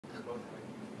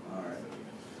All right.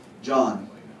 John,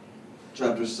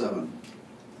 chapter 7.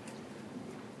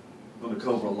 I'm going to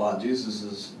cover a lot. Jesus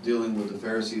is dealing with the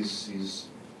Pharisees. He's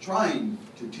trying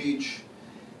to teach.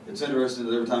 It's interesting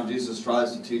that every time Jesus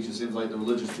tries to teach, it seems like the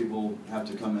religious people have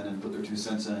to come in and put their 2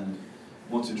 cents in and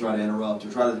want to try to interrupt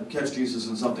or try to catch Jesus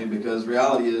in something, because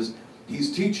reality is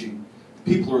he's teaching.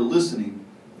 People are listening.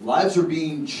 Lives are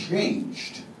being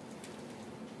changed.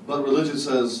 But religion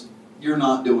says, you're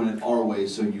not doing it our way,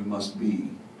 so you must be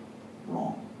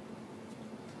wrong.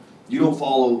 You don't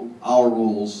follow our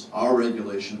rules, our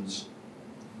regulations.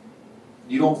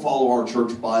 You don't follow our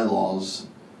church bylaws,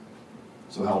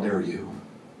 so how dare you?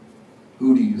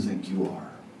 Who do you think you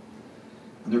are?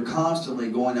 And they're constantly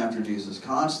going after Jesus,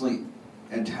 constantly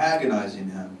antagonizing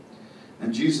him.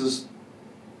 And Jesus,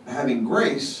 having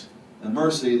grace and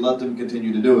mercy, let them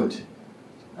continue to do it.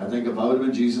 I think if I would have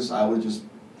been Jesus, I would have just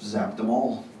zapped them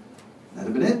all.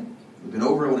 That'd have been it. We've been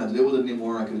over it. I wouldn't have to deal with it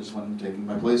anymore. I could have just went and taken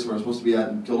my place where I was supposed to be at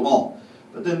and killed them all.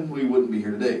 But then we wouldn't be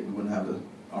here today. We wouldn't have the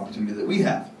opportunity that we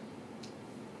have.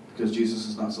 Because Jesus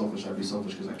is not selfish. I'd be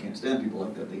selfish because I can't stand people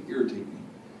like that. They irritate me.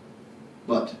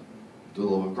 But through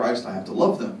the love of Christ, I have to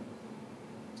love them.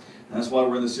 And that's why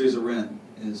we're in the series that we're in,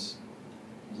 is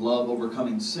love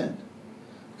overcoming sin.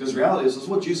 Because reality is, that's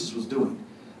what Jesus was doing.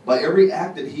 By every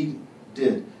act that he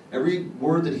did, every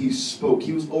word that he spoke,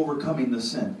 he was overcoming the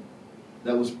sin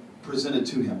that was presented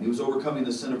to him. He was overcoming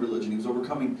the sin of religion. He was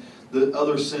overcoming the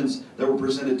other sins that were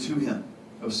presented to him,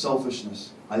 of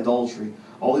selfishness, idolatry,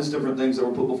 all these different things that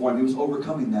were put before him. He was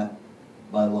overcoming that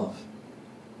by love.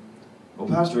 Well,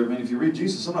 Pastor, I mean, if you read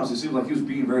Jesus, sometimes it seems like he was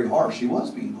being very harsh. He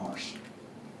was being harsh.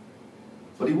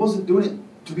 But he wasn't doing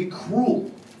it to be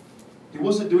cruel. He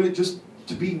wasn't doing it just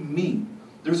to be mean.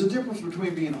 There's a difference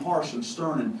between being harsh and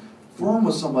stern and firm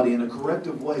with somebody in a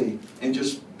corrective way and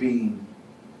just being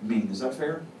mean. Is that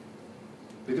fair?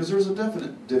 Because there's a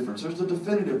definite difference. There's a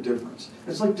definitive difference.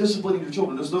 It's like disciplining your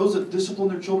children. There's those that discipline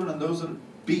their children and those that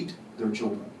beat their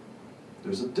children.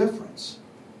 There's a difference.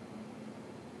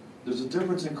 There's a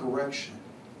difference in correction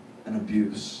and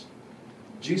abuse.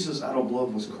 Jesus, out of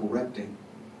love, was correcting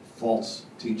false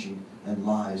teaching and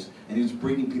lies, and he was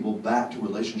bringing people back to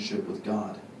relationship with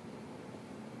God.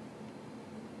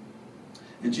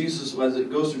 And Jesus, as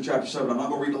it goes through chapter 7, I'm not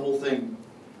going to read the whole thing.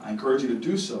 I encourage you to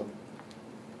do so.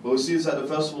 But we see this at the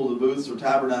festival, the booths or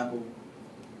tabernacle.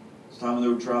 It's time when they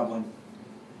were traveling,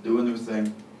 doing their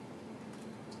thing.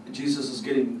 And Jesus is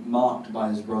getting mocked by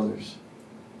his brothers.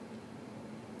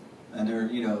 And they're,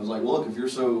 it was like, look, if you're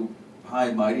so high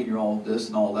and mighty and you're all this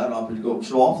and all that, I'm going to go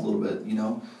show off a little bit, You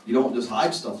don't just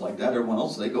hide stuff like that. Everyone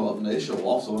else, they go up and they show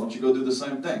off, so why don't you go do the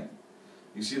same thing?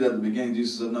 You see that at the beginning,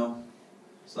 Jesus said, no,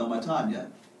 it's not my time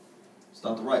yet. It's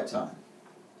not the right time.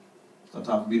 It's not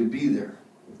time for me to be there.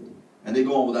 And they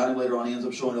go on without him. Later on, he ends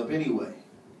up showing up anyway.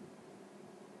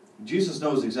 Jesus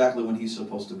knows exactly when he's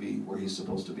supposed to be, where he's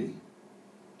supposed to be,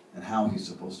 and how he's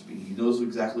supposed to be. He knows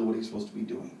exactly what he's supposed to be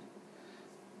doing.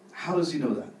 How does he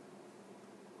know that?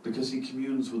 Because he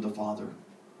communes with the Father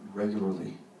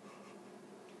regularly.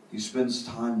 He spends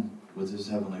time with his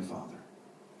Heavenly Father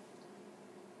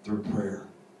through prayer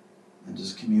and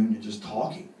just communion, just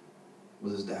talking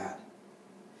with his dad.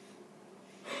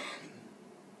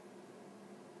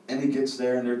 And he gets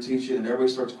there and they're teaching and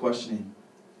everybody starts questioning.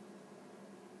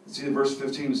 See, in verse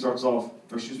 15 it starts off,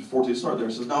 or excuse me, 14, start there.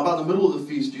 It says, now about the middle of the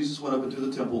feast, Jesus went up into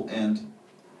the temple and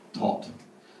taught.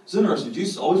 It's interesting.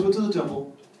 Jesus always went to the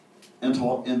temple and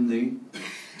taught in the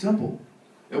temple.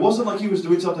 It wasn't like he was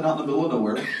doing something out in the middle of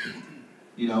nowhere.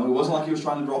 It wasn't like he was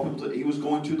trying to draw people to, he was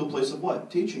going to the place of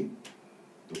what? Teaching.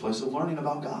 The place of learning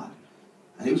about God.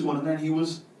 And he was going in there and he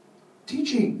was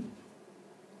teaching.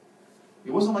 It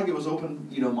wasn't like it was open,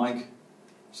 mic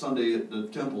Sunday at the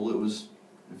temple. It was,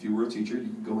 if you were a teacher, you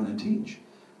could go in and teach.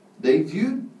 They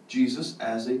viewed Jesus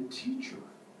as a teacher.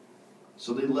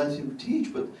 So they let him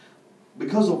teach. But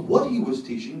because of what he was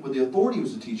teaching, with the authority he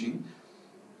was teaching,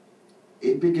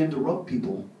 it began to rub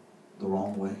people the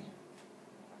wrong way.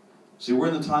 See, we're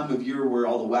in the time of year where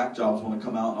all the whack jobs want to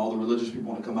come out and all the religious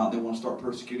people want to come out and they want to start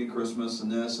persecuting Christmas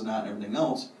and this and that and everything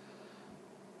else.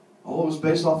 Oh, it was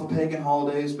based off of pagan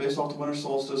holidays, based off the winter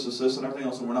solstice, this and everything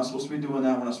else, and we're not supposed to be doing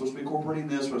that, we're not supposed to be incorporating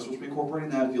this, we're not supposed to be incorporating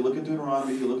that. If you look at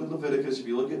Deuteronomy, if you look at Leviticus, if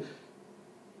you look at...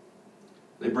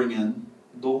 They bring in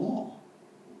the law.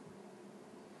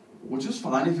 Which is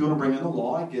fine. If you want to bring in the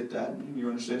law, I get that. You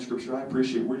understand Scripture, I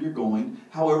appreciate where you're going.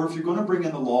 However, if you're going to bring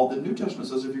in the law, the New Testament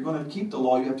says if you're going to keep the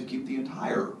law, you have to keep the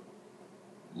entire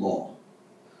law.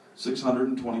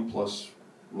 620 plus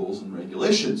rules and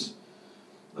regulations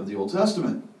of the Old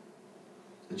Testament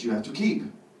that you have to keep.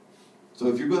 So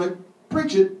if you're going to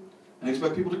preach it, and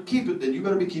expect people to keep it, then you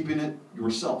better be keeping it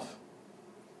yourself.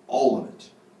 All of it.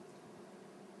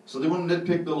 So they want to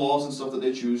nitpick the laws and stuff that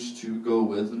they choose to go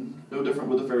with, and no different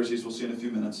with the Pharisees, we'll see in a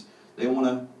few minutes. They want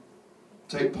to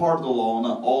take part of the law,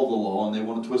 not all of the law, and they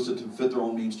want to twist it to fit their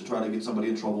own means to try to get somebody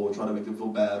in trouble or try to make them feel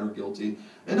bad or guilty.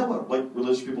 And you know what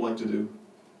religious people like to do?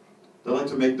 They like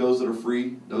to make those that are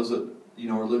free, those that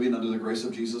are living under the grace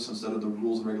of Jesus instead of the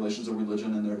rules and regulations of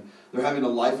religion, and they're having a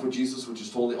life with Jesus, which is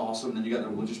totally awesome. And then you got the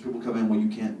religious people come in, well, you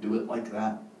can't do it like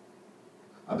that.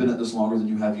 I've been at this longer than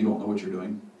you have. You don't know what you're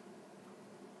doing.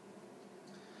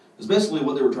 It's basically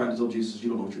what they were trying to tell Jesus. You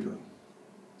don't know what you're doing.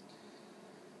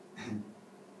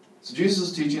 So Jesus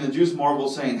is teaching, and the Jews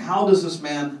marveled, saying, how does this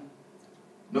man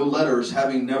know letters,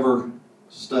 having never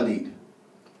studied?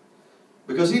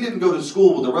 Because he didn't go to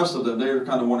school with the rest of them. They were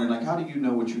kind of wondering, like, how do you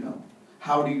know what you know?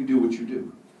 How do you do what you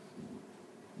do?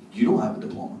 You don't have a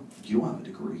diploma. You don't have a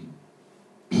degree.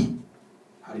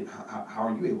 How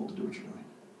are you able to do what you're doing?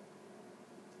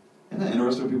 Isn't that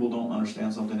interesting when people don't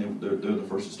understand something? They're the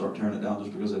first to start tearing it down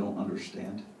just because they don't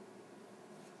understand.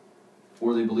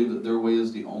 Or they believe that their way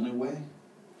is the only way.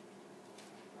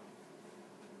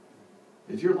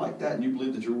 If you're like that and you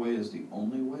believe that your way is the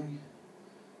only way,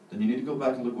 then you need to go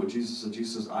back and look at what Jesus said.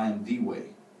 Jesus says, I am the way.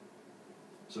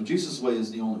 So Jesus' way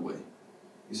is the only way.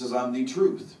 He says, I am the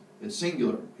truth. It's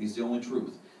singular. He's the only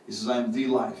truth. He says, I am the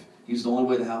life. He's the only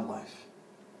way to have life.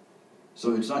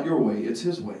 So it's not your way, it's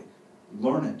His way.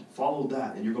 Learn it. Follow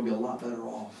that, and you're going to be a lot better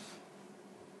off.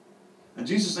 And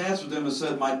Jesus answered them and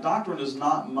said, my doctrine is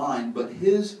not mine, but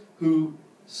His who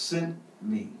sent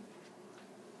me.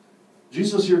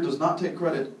 Jesus here does not take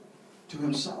credit to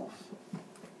Himself.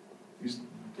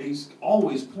 He's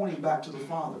always pointing back to the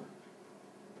Father.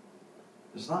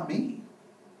 It's not me.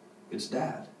 It's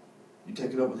Dad. You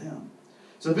take it up with Him.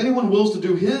 So if anyone wills to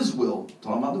do His will,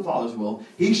 talking about the Father's will,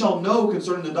 he shall know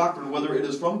concerning the doctrine whether it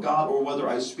is from God or whether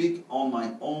I speak on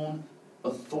my own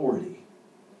authority.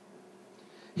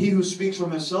 He who speaks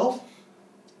from himself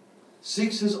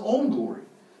seeks his own glory,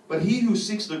 but he who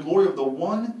seeks the glory of the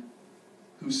one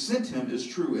who sent him is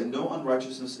true, and no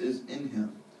unrighteousness is in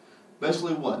him.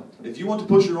 Basically what? If you want to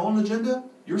push your own agenda,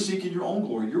 you're seeking your own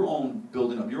glory, your own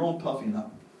building up, your own puffing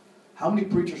up. How many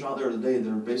preachers out there today that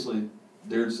are basically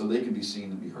there so they can be seen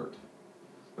and be heard?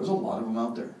 There's a lot of them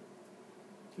out there.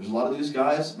 There's a lot of these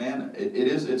guys, man,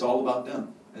 it's all about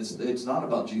them. It's not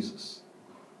about Jesus.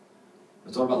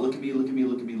 It's all about look at me, look at me,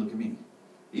 look at me, look at me.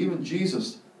 Even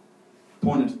Jesus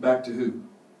pointed back to who?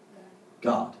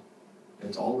 God.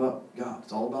 It's all about God.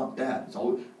 It's all about Dad.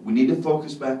 We need to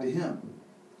focus back to Him.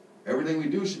 Everything we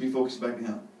do should be focused back to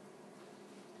Him.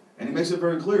 And He makes it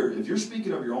very clear. If you're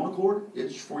speaking of your own accord,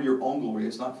 it's for your own glory.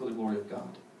 It's not for the glory of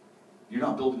God. You're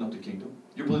not building up the kingdom.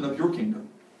 You're building up your kingdom.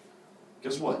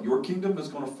 Guess what? Your kingdom is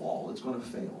going to fall. It's going to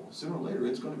fail. Sooner or later,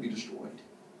 it's going to be destroyed.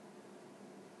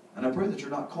 And I pray that you're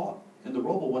not caught in the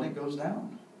rubble when it goes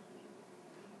down,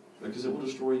 because it will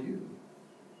destroy you.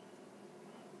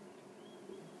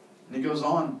 And he goes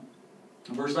on.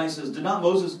 In verse 9 says, did not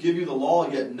Moses give you the law,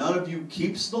 yet none of you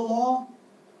keeps the law?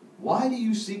 Why do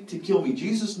you seek to kill me?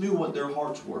 Jesus knew what their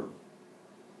hearts were.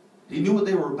 He knew what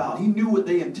they were about. He knew what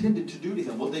they intended to do to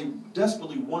Him, what they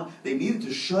desperately wanted. They needed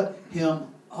to shut Him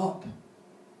up.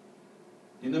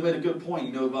 And they made a good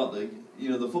point, about the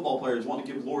football players wanting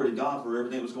to give glory to God for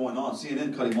everything that was going on.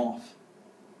 CNN cut him off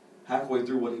halfway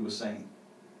through what he was saying.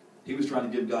 He was trying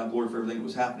to give God glory for everything that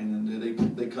was happening,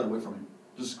 and they cut away from him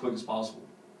just as quick as possible.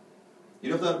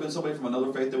 If that had been somebody from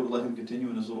another faith, they would have let him continue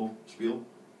in his little spiel.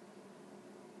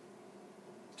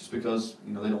 Just because,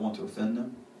 they don't want to offend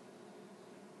them.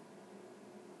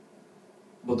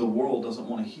 But the world doesn't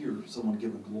want to hear someone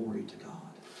giving glory to God.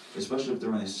 Especially if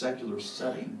they're in a secular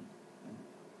setting,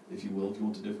 if you will, if you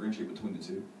want to differentiate between the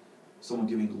two. Someone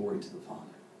giving glory to the Father.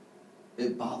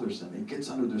 It bothers them. It gets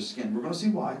under their skin. We're going to see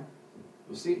why.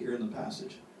 We'll see it here in the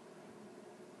passage.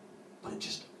 But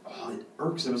it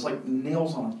irks them. It's like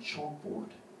nails on a chalkboard.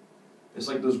 It's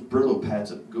like those Brillo pads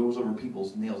that goes over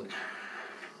people's nails. Like,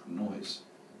 noise.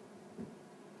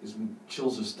 Gives me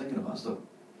chills just thinking about stuff.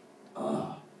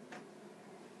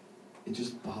 It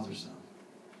just bothers them.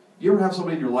 You ever have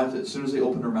somebody in your life that as soon as they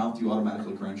open their mouth, you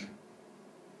automatically cringe?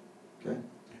 Okay?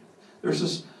 There's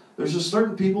just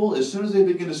certain people, as soon as they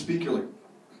begin to speak, you're like,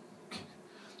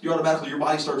 your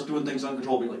body starts doing things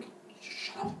uncontrollably. You're like,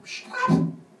 shut up.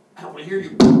 I don't want to hear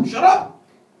you. Shut up.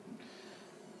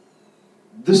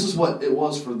 This is what it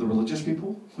was for the religious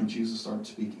people when Jesus started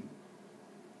speaking.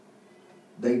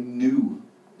 They knew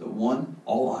that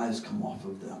all eyes come off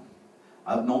of them.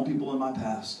 I've known people in my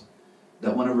past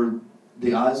that whenever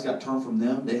the eyes got turned from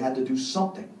them, they had to do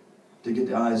something to get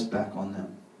the eyes back on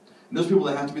them. And those people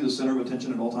that have to be the center of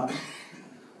attention at all times,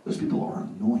 those people are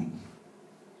annoying.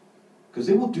 Because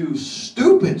they will do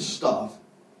stupid stuff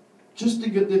just to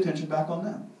get the attention back on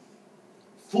them.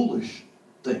 Foolish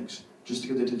things just to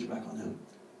get the attention back on them.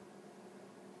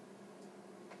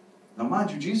 Now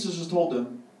mind you, Jesus has told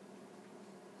them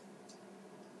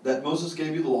that Moses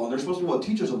gave you the law. And they're supposed to be what?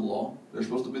 Teachers of the law. They're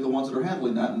supposed to be the ones that are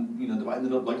handling that and dividing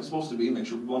it up like it's supposed to be and make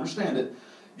sure people understand it.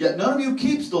 Yet none of you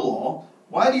keeps the law.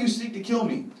 Why do you seek to kill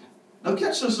me? Now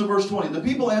catch this in verse 20. The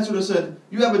people answered and said,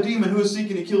 you have a demon who is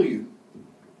seeking to kill you.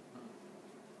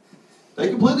 They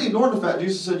completely ignored the fact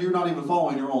Jesus said you're not even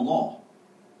following your own law.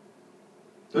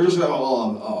 They're just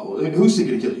going, who's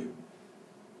seeking to kill you?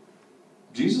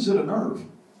 Jesus hit a nerve.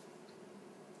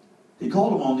 He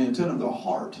called them on the intent of their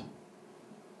heart.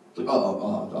 It's like, what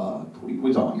are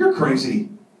you talking about? You're crazy.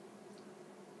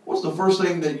 What's the first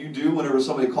thing that you do whenever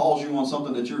somebody calls you on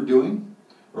something that you're doing?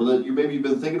 Or that maybe you've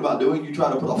been thinking about doing, you try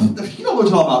to put off, you know what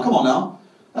I'm talking about, come on now.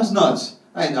 That's nuts.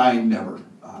 I would never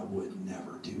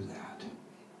do that.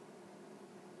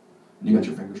 And you got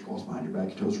your fingers crossed behind your back,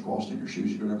 your toes are crossed in your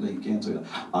shoes, you're doing everything you can, so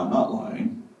I'm not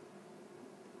lying.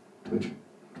 Twitch.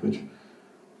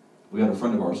 We got a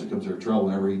friend of ours that comes to our trail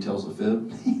whenever he tells a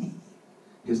fib,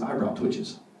 his eyebrow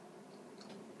twitches.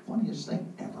 Funniest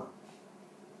thing ever.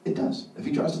 It does. If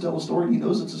he tries to tell a story and he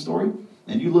knows it's a story,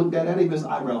 and you look dead at him, his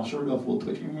eyebrow sure enough will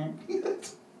twitch.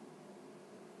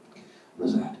 What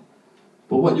is that?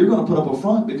 But what? You're going to put up a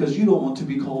front because you don't want to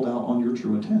be called out on your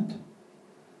true intent.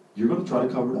 You're going to try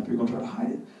to cover it up. You're going to try to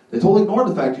hide it. They totally ignored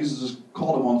the fact Jesus just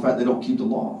called them on the fact they don't keep the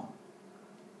law.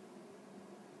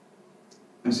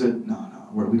 And said, no,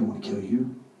 we don't want to kill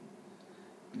you.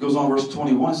 It goes on, verse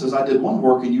 21, it says, I did one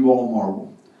work and you all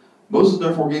marvel. Moses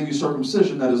therefore gave you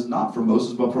circumcision that is not from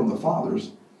Moses but from the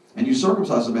fathers. And you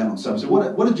circumcised a man on the Sabbath. So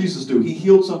what did Jesus do? He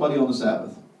healed somebody on the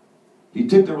Sabbath. He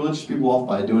ticked the religious people off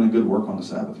by doing a good work on the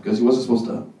Sabbath because he wasn't supposed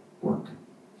to work.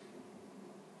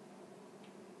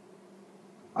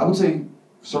 I would say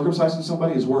circumcising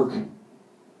somebody is work.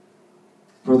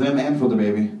 For them and for the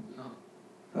baby.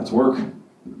 That's work.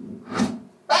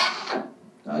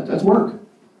 That's work.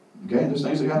 Okay? There's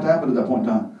things that have to happen at that point in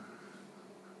time.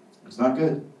 It's not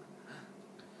good.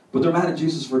 But they're mad at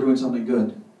Jesus for doing something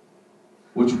good.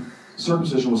 Which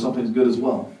circumcision was something good as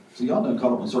well. So y'all done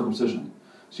caught up on circumcision.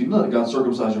 So you know that God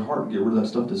circumcised your heart and get rid of that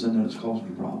stuff that's in there that's causing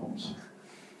you problems.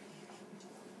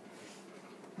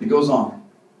 It goes on.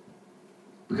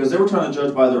 Because they were trying to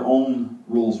judge by their own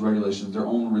rules, regulations, their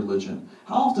own religion.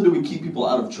 How often do we keep people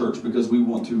out of church because we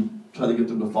want to try to get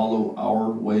them to follow our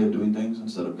way of doing things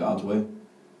instead of God's way?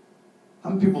 How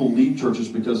many people leave churches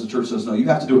because the church says, no, you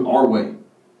have to do it our way.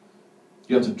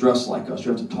 You have to dress like us.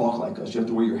 You have to talk like us. You have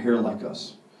to wear your hair like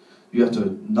us. You have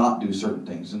to not do certain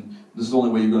things. And this is the only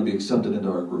way you're going to be accepted into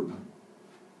our group.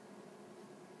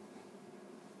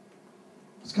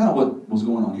 It's kind of what was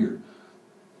going on here.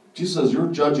 Jesus says you're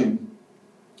judging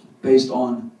based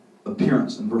on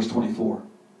appearance in verse 24.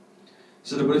 He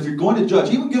said, but if you're going to judge,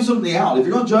 he even gives them the out. If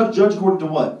you're going to judge according to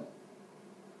what?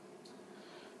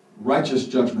 Righteous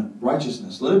judgment.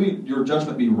 Righteousness. Let it be, your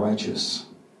judgment be righteous.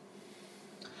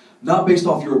 Not based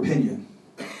off your opinion.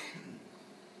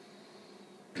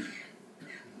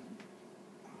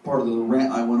 Part of the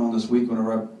rant I went on this week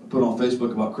whenever I put on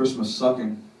Facebook about Christmas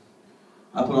sucking,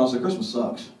 I put on and said, Christmas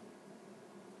sucks.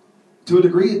 To a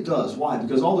degree it does. Why?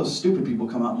 Because all those stupid people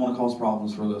come out and want to cause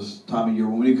problems for this time of year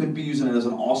when we could be using it as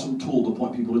an awesome tool to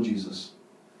point people to Jesus.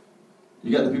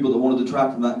 You got the people that want to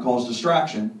detract from that and cause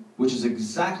distraction, which is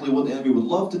exactly what the enemy would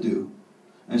love to do.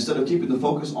 And instead of keeping the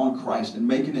focus on Christ and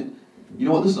making it, you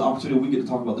know what, this is an opportunity we get to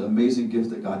talk about the amazing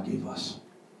gift that God gave us.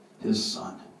 His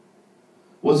Son.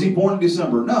 Was he born in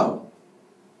December? No.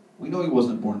 We know he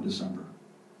wasn't born in December.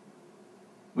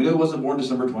 We know he wasn't born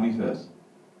December 25th.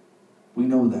 We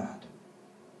know that.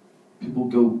 People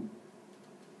go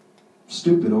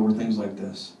stupid over things like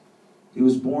this. He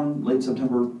was born late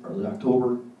September, early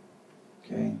October.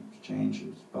 Okay, it's changed.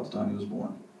 It's about the time he was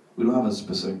born. We don't have a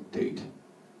specific date.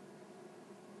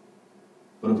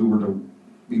 But if we were to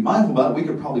be mindful about it, we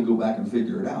could probably go back and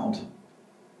figure it out.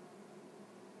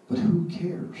 But who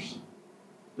cares?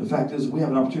 The fact is, we have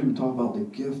an opportunity to talk about the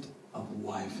gift of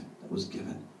life that was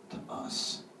given to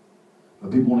us.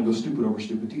 But people want to go stupid over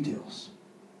stupid details.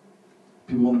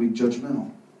 People want to be judgmental.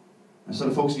 Instead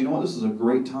of focusing, you know what, this is a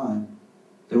great time,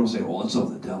 they want to say, well, it's of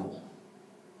the devil.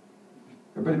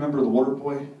 Everybody remember the water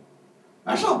boy?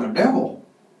 That's of the devil.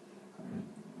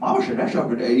 Mama said, that's of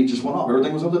the devil. He just went off.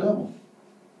 Everything was of the devil.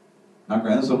 Now,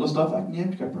 granted, some of the stuff, yeah,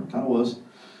 it kind of was.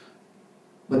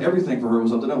 But everything for her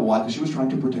was of the devil. Why? Because she was trying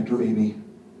to protect her baby.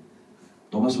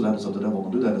 Don't mess with that, it's of the devil.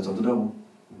 Don't do that, it's of the devil.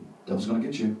 The devil's going to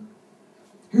get you.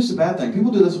 Here's the bad thing.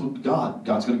 People do this with God.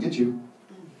 God's going to get you.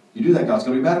 You do that, God's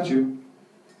going to be mad at you.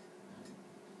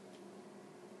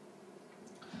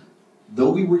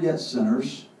 Though we were yet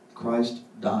sinners, Christ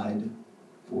died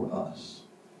for us.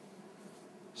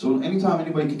 So anytime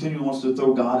anybody continually wants to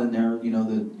throw God in there,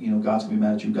 that God's going to be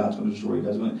mad at you, God's going to destroy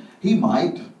you, He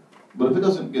might, but if it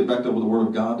doesn't get backed up with the Word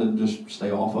of God, then just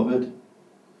stay off of it.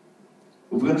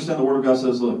 If we understand the Word of God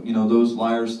says, look, those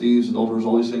liars, thieves, adulterers,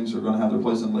 all these things are going to have their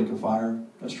place in the lake of fire.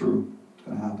 That's true. It's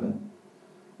going to happen.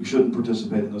 We shouldn't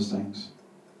participate in those things.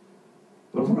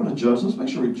 But if we're going to judge, let's make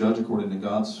sure we judge according to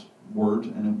God's Word.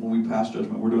 And when we pass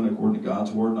judgment, we're doing it according to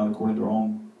God's Word, not according to our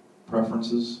own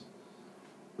preferences.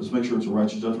 Let's make sure it's a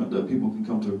righteous judgment that people can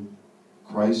come to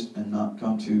Christ and not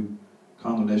come to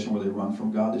condemnation where they run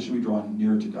from God. They should be drawing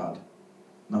near to God,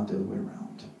 not the other way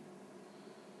around.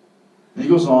 And he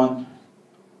goes on,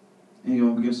 and he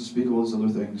begins to speak all these other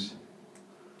things.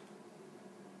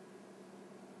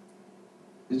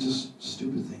 It's just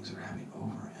stupid things that are happening over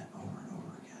and over and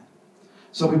over again.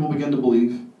 Some people begin to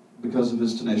believe because of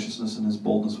his tenaciousness and his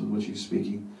boldness with which he's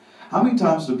speaking. How many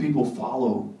times do people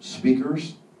follow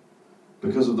speakers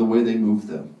because of the way they move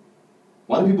them?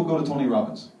 Why do people go to Tony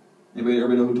Robbins?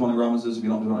 Everybody know who Tony Robbins is? If you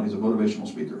don't know, he's a motivational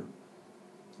speaker.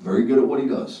 Very good at what he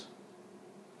does.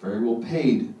 Very well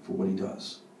paid for what he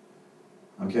does.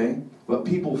 Okay? But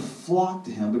people flock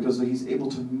to him because he's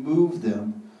able to move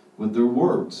them with their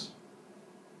words.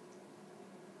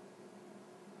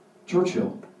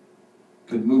 Churchill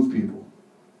could move people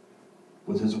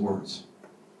with his words.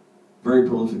 Very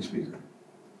prolific speaker.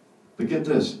 But get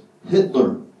this,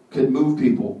 Hitler could move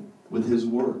people with his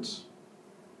words.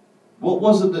 What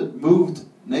was it that moved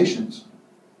nations?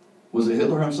 Was it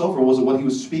Hitler himself, or was it what he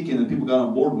was speaking and people got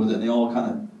on board with it and they all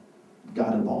kind of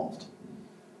got involved?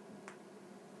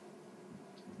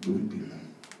 Moving people.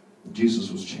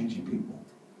 Jesus was changing people.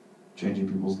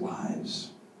 Changing people's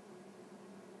lives.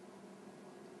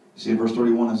 See, in verse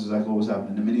 31, that's exactly what was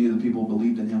happening. And many of the people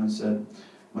believed in him and said,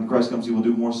 when Christ comes, he will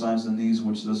do more signs than these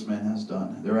which this man has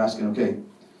done. They're asking, okay,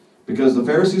 because the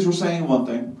Pharisees were saying one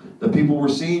thing, the people were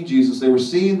seeing Jesus, they were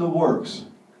seeing the works.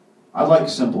 I like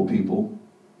simple people.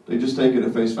 They just take it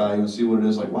at face value and see what it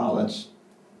is, like, wow, that's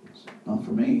not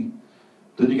for me.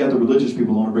 Then you got the religious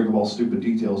people who want to bring up all stupid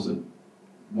details that,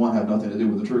 one, have nothing to do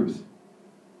with the truth.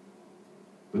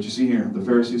 But you see here, the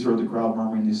Pharisees heard the crowd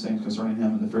murmuring these things concerning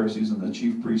him, and the Pharisees and the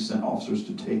chief priests sent officers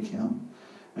to take him.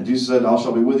 And Jesus said, I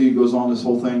shall be with you. He goes on this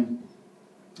whole thing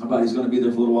about he's going to be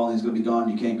there for a little while and he's going to be gone.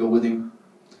 You can't go with him.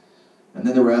 And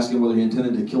then they were asking whether he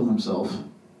intended to kill himself.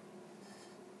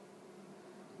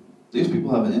 These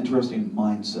people have an interesting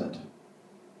mindset.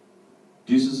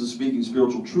 Jesus is speaking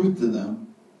spiritual truth to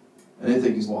them, and they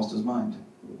think he's lost his mind.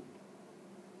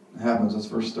 It happens. That's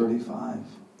verse 35.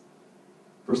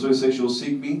 Verse 36, you will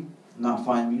seek me, not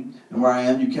find me, and where I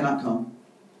am, you cannot come.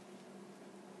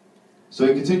 So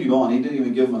he continued on. He didn't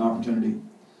even give them an opportunity.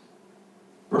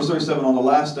 Verse 37, on the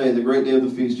last day, the great day of the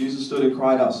feast, Jesus stood and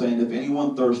cried out, saying, if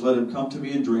anyone thirst, let him come to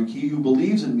me and drink. He who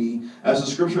believes in me, as the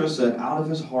scripture has said, out of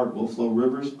his heart will flow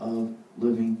rivers of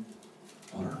living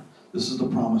water. This is the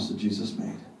promise that Jesus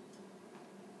made.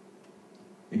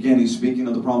 Again, he's speaking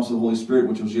of the promise of the Holy Spirit,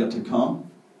 which was yet to come.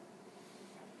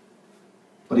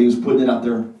 But he was putting it out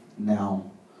there now.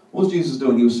 What was Jesus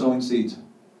doing? He was sowing seeds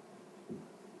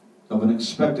of an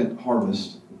expectant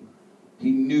harvest.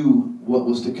 He knew what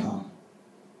was to come.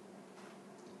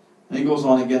 And he goes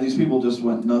on again. These people just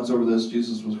went nuts over this.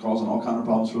 Jesus was causing all kinds of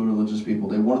problems for the religious people.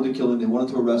 They wanted to kill him. They wanted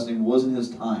to arrest him. It wasn't his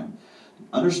time.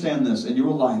 Understand this. In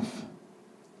your life,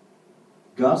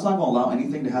 God's not going to allow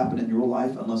anything to happen in your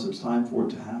life unless it's time for it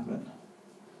to happen.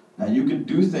 Now, you can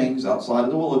do things outside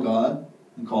of the will of God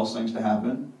and cause things to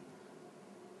happen.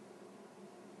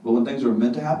 But when things are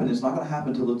meant to happen, it's not going to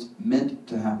happen until it's meant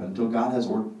to happen. Until God has,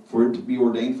 for it to be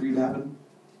ordained for you to happen,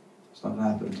 it's not going to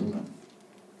happen until then.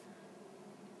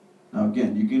 Now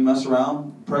again, you can mess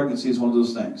around. Pregnancy is one of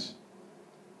those things.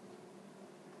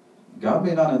 God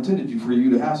may not have intended you for you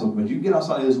to have something, but you can get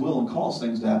outside of his will and cause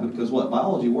things to happen because what?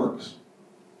 Biology works.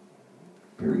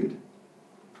 Period.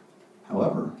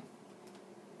 However,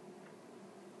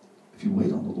 if you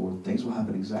wait on the Lord, things will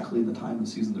happen exactly in the time and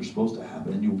season they're supposed to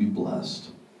happen, and you'll be blessed.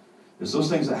 It's those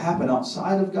things that happen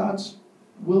outside of God's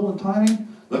will and timing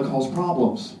that cause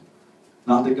problems.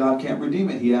 Not that God can't redeem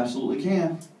it. He absolutely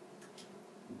can.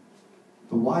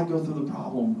 But why go through the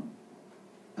problem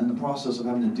and the process of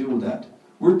having to deal with that?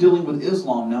 We're dealing with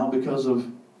Islam now because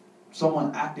of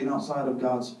someone acting outside of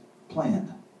God's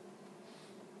plan.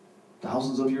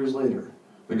 Thousands of years later.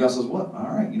 But God says, what?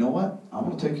 All right, you know what? I'm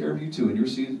going to take care of you too. And your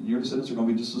descendants are going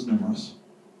to be just as numerous.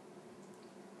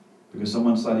 Because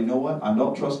someone decided, you know what? I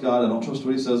don't trust God. I don't trust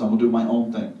what He says. I'm going to do my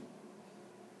own thing.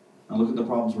 And look at the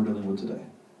problems we're dealing with today.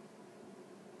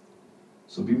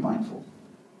 So be mindful.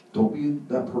 Don't be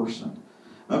that person.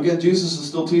 Now again, Jesus is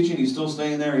still teaching. He's still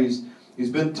staying there. He's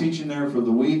been teaching there for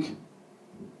the week.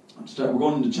 We're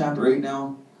going into chapter 8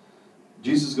 now.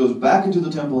 Jesus goes back into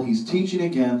the temple. He's teaching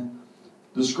again.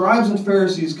 The scribes and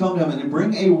Pharisees come to him and they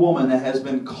bring a woman that has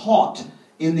been caught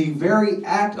in the very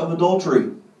act of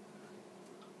adultery.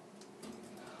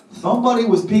 Somebody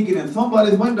was peeking in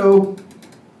somebody's window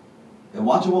and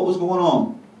watching what was going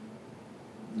on.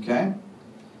 Okay?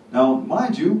 Now,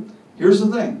 mind you, here's the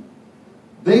thing.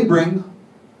 They bring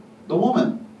the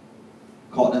woman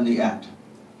caught in the act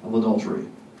of adultery.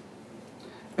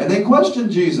 And they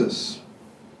question Jesus.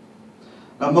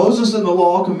 Now, Moses in the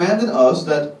law commanded us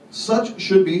that such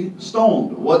should be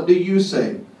stoned. What do you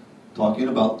say? Talking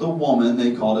about the woman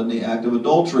they caught in the act of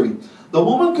adultery. The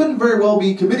woman couldn't very well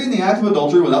be committing the act of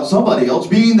adultery without somebody else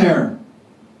being there.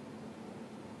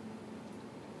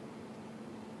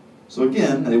 So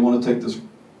again, they want to take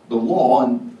the law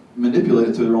and manipulate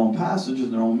it to their own passage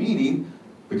and their own meaning,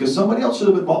 because somebody else should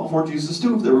have been brought before Jesus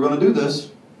too if they were going to do this.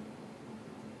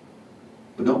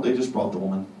 But don't they just brought the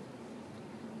woman?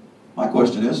 My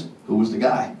question is, who was the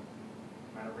guy?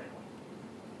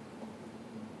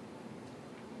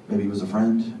 Maybe he was a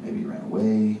friend, maybe he ran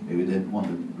away, maybe they didn't want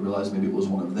to realize maybe it was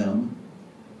one of them.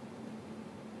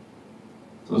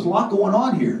 So there's a lot going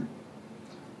on here.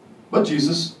 But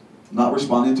Jesus, not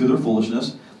responding to their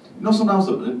foolishness. You know, sometimes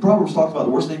the Proverbs talks about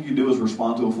the worst thing you do is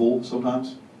respond to a fool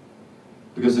sometimes.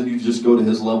 Because then you just go to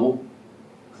his level.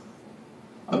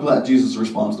 I'm glad Jesus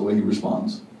responds the way he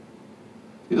responds.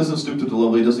 He doesn't stoop to the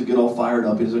level. He doesn't get all fired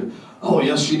up. He doesn't, oh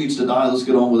yes, she needs to die. Let's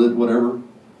get on with it, whatever.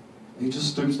 He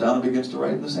just stoops down and begins to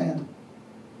write in the sand.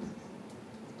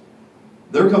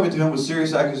 They're coming to him with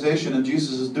serious accusation and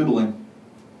Jesus is doodling.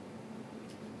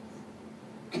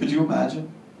 Could you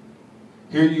imagine?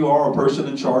 Here you are, a person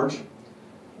in charge,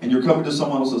 and you're coming to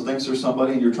someone else that thinks they're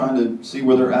somebody, and you're trying to see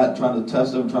where they're at, trying to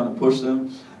test them, trying to push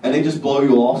them, and they just blow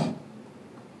you off.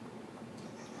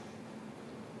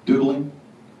 Doodling.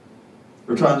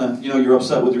 Or trying to, you're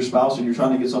upset with your spouse, and you're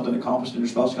trying to get something accomplished, and your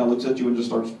spouse kind of looks at you and just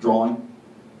starts drawing.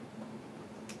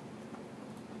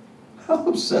 How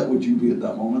upset would you be at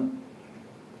that moment?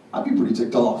 I'd be pretty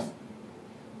ticked off.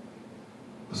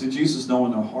 But see, Jesus,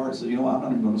 knowing their heart, said, you know what, I'm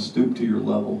not even going to stoop to your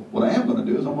level. What I am going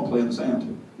to do is I'm going to play in the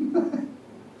sand.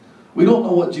 We don't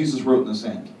know what Jesus wrote in the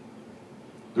sand.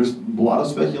 There's a lot of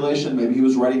speculation. Maybe he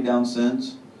was writing down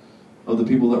sins of the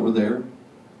people that were there.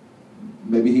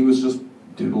 Maybe he was just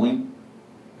doodling.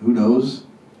 Who knows?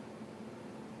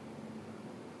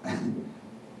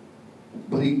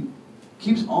 But he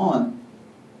keeps on.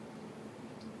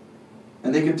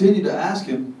 And they continued to ask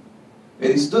him.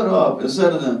 And he stood up and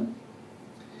said to them,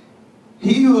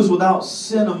 he who is without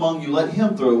sin among you, let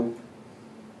him throw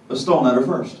a stone at her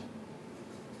first.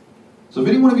 So if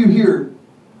any one of you here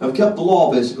have kept the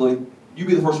law, basically, you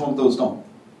be the first one to throw a stone.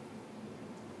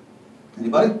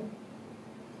 Anybody?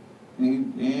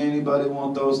 Anybody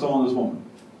want to throw a stone at this woman?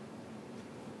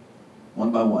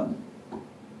 One by one.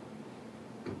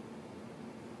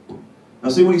 Now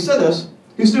see, when he said this,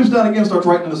 he stoops down again and starts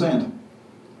writing in the sand.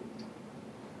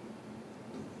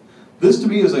 This to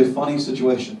me is a funny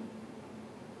situation.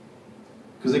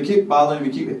 Because they keep bothering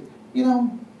me,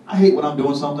 I hate when I'm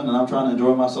doing something and I'm trying to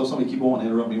enjoy myself. Somebody keep on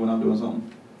interrupt me when I'm doing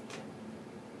something.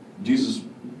 Jesus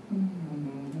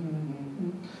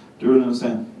drew it in the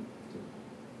sand.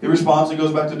 He responds and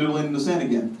goes back to doodling in the sand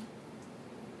again.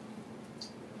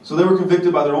 So they were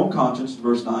convicted by their own conscience,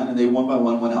 verse 9, and they one by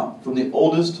one went out, from the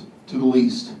oldest to the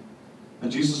least.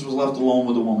 And Jesus was left alone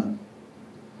with the woman.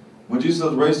 When Jesus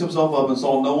had raised himself up and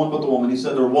saw no one but the woman, he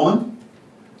said to her, woman,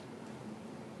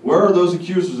 where are those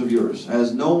accusers of yours?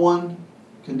 Has no one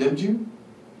condemned you?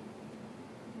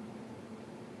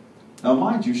 Now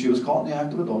mind you, she was caught in the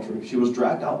act of adultery. She was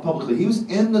dragged out publicly. He was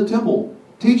in the temple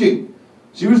teaching.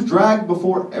 She was dragged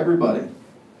before everybody.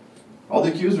 All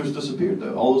the accusers disappeared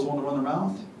though. All those wanted to run their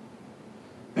mouth.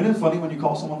 Isn't it funny when you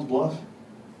call someone's bluff?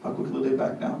 How quickly they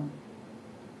back down.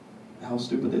 How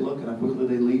stupid they look and how quickly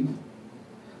they leave.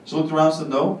 She looked around and said,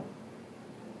 no,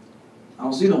 I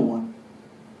don't see no one.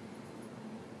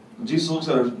 And Jesus looks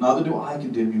at her, neither do I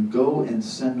condemn you. Go and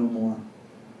sin no more.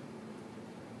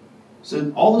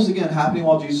 So all this again happening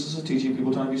while Jesus is teaching.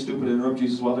 People trying to be stupid and interrupt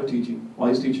Jesus while they're teaching, while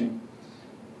he's teaching.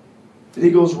 And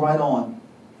he goes right on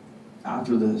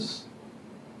after this.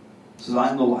 He says, I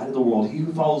am the light of the world. He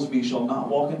who follows me shall not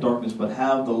walk in darkness, but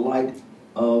have the light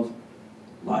of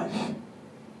life.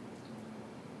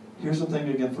 Here's the thing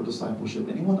again for discipleship.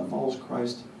 Anyone that follows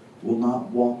Christ will not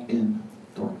walk in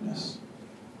darkness.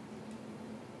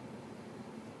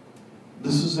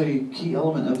 This is a key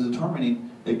element of determining,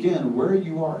 again, where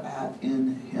you are at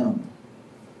in Him.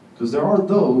 Because there are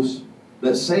those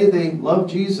that say they love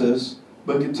Jesus,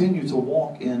 but continue to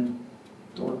walk in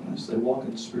darkness. They walk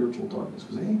in spiritual darkness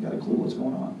because they ain't got a clue what's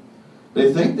going on.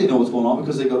 They think they know what's going on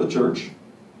because they go to church.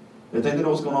 They think they know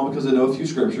what's going on because they know a few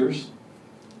scriptures.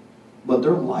 But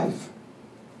their life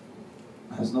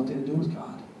has nothing to do with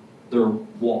God. Their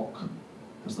walk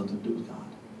has nothing to do with God.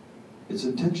 It's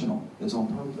intentional. It's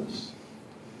on purpose.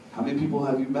 How many people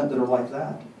have you met that are like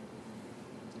that?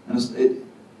 And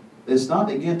it's not,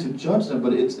 again, to judge them,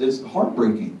 but it's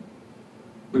heartbreaking.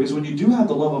 Because when you do have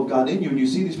the love of God in you and you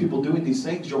see these people doing these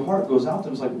things, your heart goes out to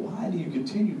them. It's like, why do you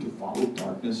continue to follow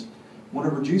darkness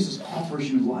whenever Jesus offers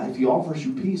you life? He offers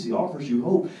you peace. He offers you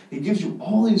hope. He gives you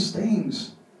all these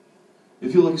things.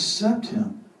 If you'll accept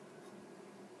Him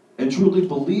and truly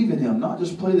believe in Him, not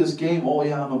just play this game, oh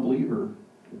yeah, I'm a believer.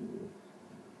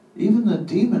 Even the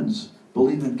demons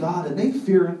believe in God and they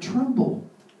fear and tremble.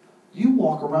 You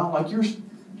walk around like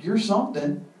you're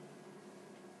something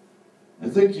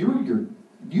and think you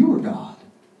are God.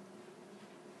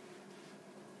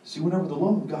 See, whenever the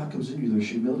love of God comes in you, there's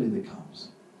humility that comes.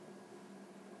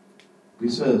 He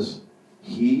says,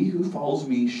 he who follows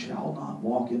me shall not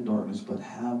walk in darkness, but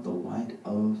have the light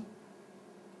of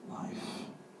life.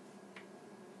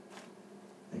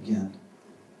 Again,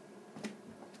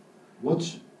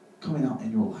 what's coming out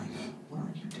in your life? What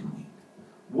are you doing?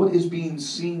 What is being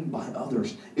seen by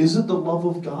others? Is it the love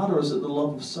of God or is it the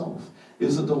love of self?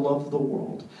 Is it the love of the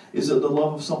world? Is it the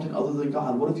love of something other than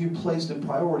God? What have you placed in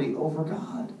priority over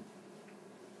God?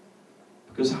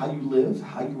 Because how you live,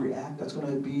 how you react, that's going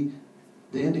to be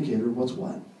the indicator of what's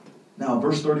what. Now,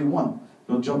 verse 31. I'm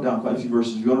going to jump down quite a few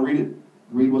verses. If you want to read it,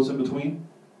 read what's in between.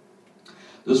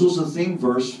 This was the theme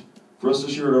verse for us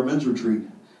this year at our men's retreat.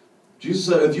 Jesus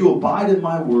said, if you abide in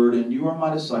my word, and you are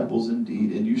my disciples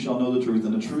indeed, and you shall know the truth,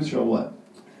 and the truth shall what?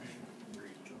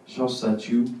 Shall set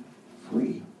you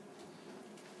free.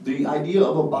 The idea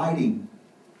of abiding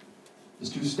is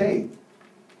to stay.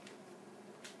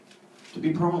 To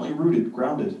be permanently rooted,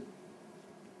 grounded.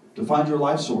 To find your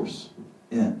life source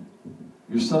in.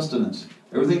 Your sustenance.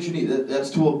 Everything you need,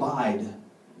 that's to abide.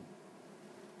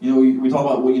 You know, we talk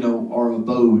about, our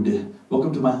abode.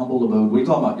 Welcome to my humble abode. What are you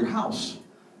talking about? Your house.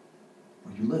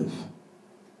 Where you live.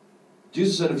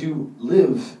 Jesus said, if you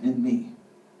live in me.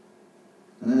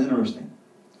 And then interesting.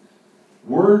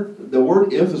 The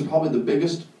word if is probably the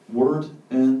biggest word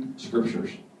in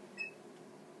Scriptures.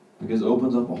 Because it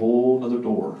opens up a whole other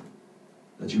door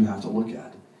that you have to look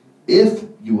at. If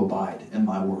you abide in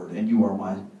my word, and you are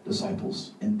my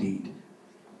disciples indeed.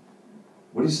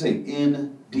 What does he say?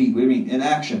 Indeed. What do you mean? In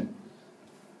action.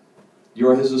 You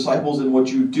are his disciples in what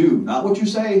you do, not what you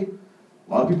say.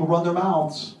 A lot of people run their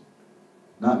mouths.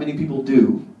 Not many people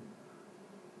do.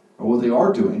 Or what they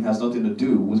are doing has nothing to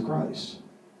do with Christ.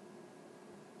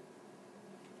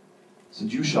 He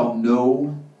said, you shall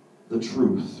know the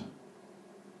truth,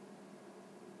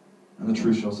 and the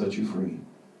truth shall set you free.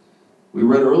 We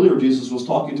read earlier, Jesus was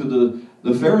talking to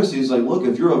the Pharisees, like, look,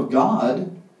 if you're of God,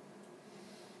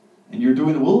 and you're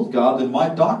doing the will of God, then my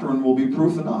doctrine will be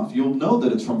proof enough. You'll know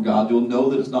that it's from God. You'll know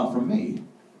that it's not from me.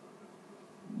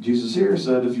 Jesus here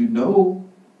said, if you know,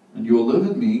 and you will live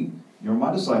in me, you're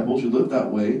my disciples, you live that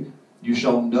way, you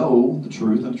shall know the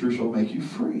truth, and the truth shall make you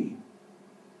free.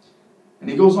 And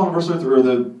he goes on in verse 33,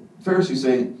 the Pharisees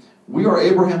say, we are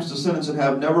Abraham's descendants and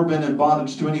have never been in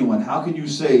bondage to anyone. How can you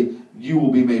say you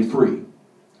will be made free?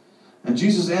 And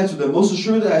Jesus answered them, most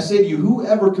assuredly I say to you,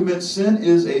 whoever commits sin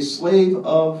is a slave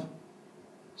of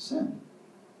sin.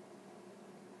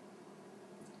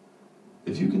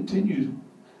 If you continue...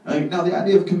 Now the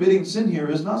idea of committing sin here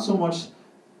is not so much,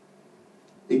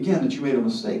 again, that you made a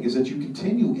mistake, is that you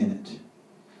continue in it.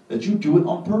 That you do it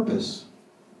on purpose.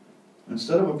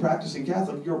 Instead of a practicing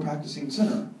Catholic, you're a practicing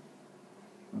sinner.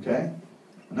 Okay?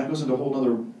 And that goes into a whole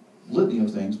other litany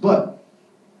of things. But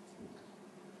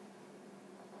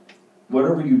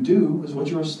whatever you do is what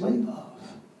you're a slave of.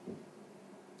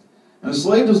 And a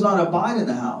slave does not abide in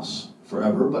the house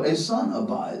forever, but a son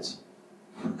abides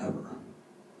forever.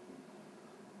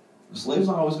 The slave's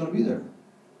not always going to be there.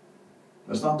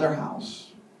 That's not their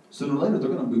house. Sooner or later, they're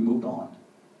going to be moved on.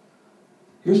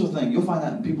 Here's the thing. You'll find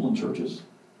that in people in churches.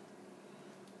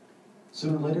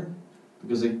 Sooner or later,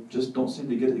 because they just don't seem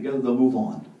to get it together, they'll move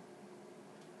on.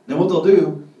 Then what they'll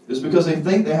do is because they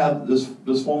think they have this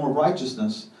form of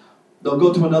righteousness, they'll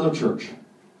go to another church.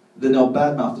 Then they'll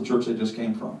badmouth the church they just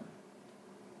came from.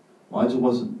 Well, I just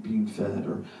wasn't being fed,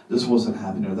 or this wasn't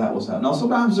happening, or that was happening. Now,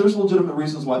 sometimes there's legitimate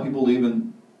reasons why people leave,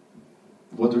 and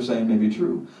what they're saying may be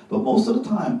true. But most of the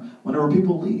time, whenever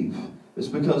people leave, it's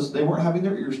because they weren't having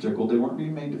their ears tickled. They weren't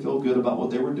being made to feel good about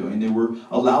what they were doing. They were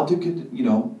allowed to,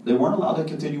 they weren't allowed to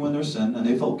continue in their sin, and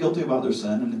they felt guilty about their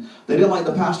sin. And they didn't like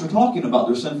the pastor talking about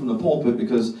their sin from the pulpit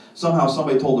because somehow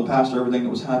somebody told the pastor everything that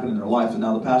was happening in their life, and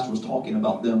now the pastor was talking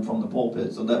about them from the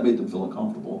pulpit. So that made them feel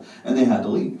uncomfortable, and they had to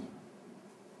leave.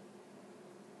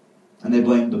 And they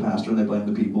blamed the pastor, and they blamed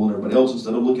the people and everybody else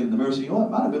instead of looking in the mirror and saying, you know what,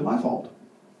 it might have been my fault.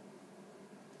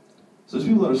 So those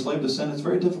people that are slave to sin, it's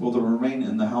very difficult to remain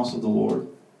in the house of the Lord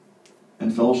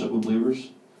and fellowship with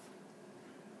believers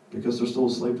because they're still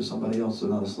a slave to somebody else. They're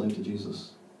not a slave to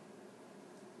Jesus.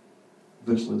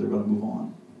 Eventually they're going to move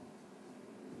on.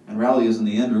 And reality is, in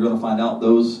the end, we're going to find out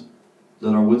those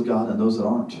that are with God and those that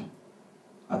aren't.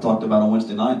 I talked about on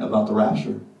Wednesday night about the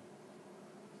rapture.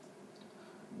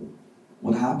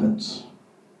 What happens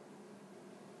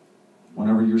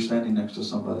whenever you're standing next to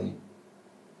somebody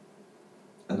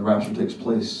and the rapture takes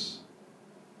place,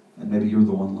 and maybe you're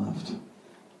the one left.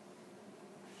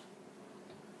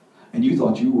 And you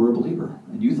thought you were a believer,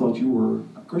 and you thought you were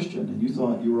a Christian, and you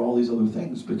thought you were all these other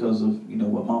things because of,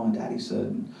 what mom and daddy said,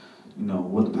 and,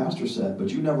 what the pastor said, but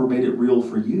you never made it real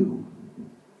for you.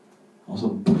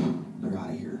 Also, they're out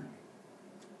of here.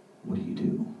 What do you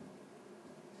do?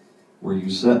 Were you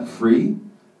set free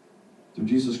through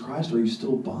Jesus Christ, or are you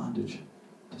still bondage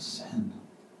to sin?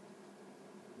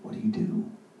 What do you do?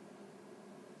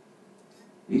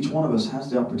 Each one of us has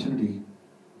the opportunity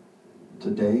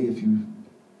today, if you've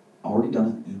already done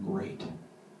it, and great.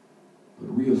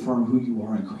 But reaffirm who you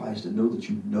are in Christ and know that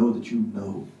you know that you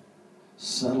know.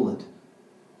 Settle it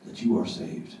that you are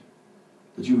saved.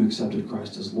 That you've accepted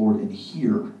Christ as Lord in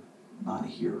here, not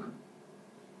here.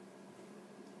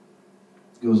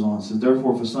 It goes on, it says,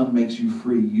 therefore if the Son makes you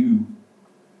free, you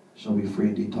shall be free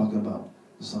indeed. Talking about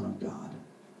the Son of God.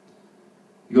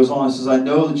 He goes on and says, I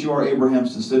know that you are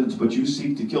Abraham's descendants, but you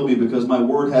seek to kill me because my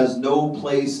word has no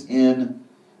place in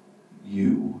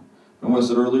you. Remember what I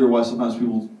said earlier, why sometimes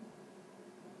people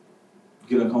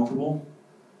get uncomfortable?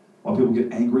 Why people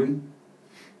get angry?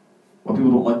 Why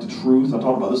people don't like the truth? I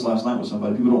talked about this last night with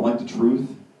somebody. People don't like the truth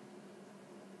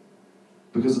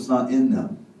because it's not in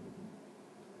them.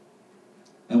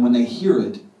 And when they hear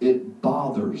it, it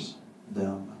bothers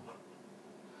them.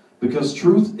 Because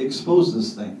truth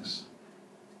exposes things.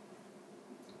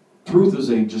 Truth is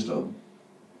just a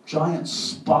giant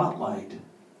spotlight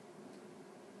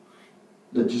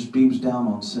that just beams down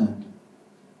on sin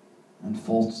and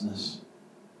falseness.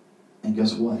 And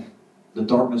guess what? The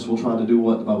darkness will try to do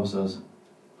what the Bible says?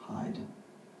 Hide.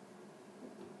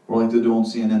 Or like they do on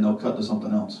CNN, they'll cut to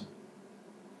something else.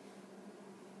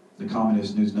 The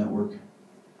Communist News Network.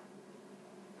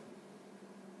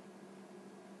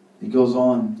 He goes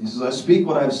on. He says, I speak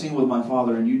what I have seen with my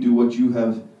Father, and you do what you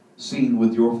have seen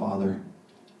with your father.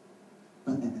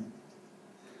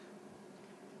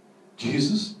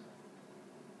 Jesus,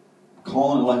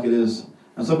 calling it like it is.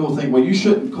 And some people think, well, you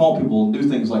shouldn't call people and do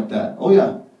things like that. Oh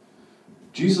yeah.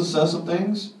 Jesus says some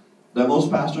things that most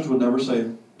pastors would never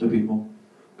say to people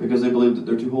because they believe that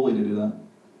they're too holy to do that.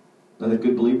 That a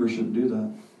good believer shouldn't do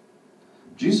that.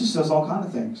 Jesus says all kinds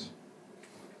of things.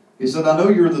 He said, I know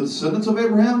you're the descendants of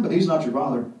Abraham, but he's not your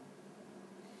father.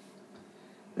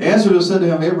 The answer said to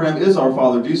him, Abraham is our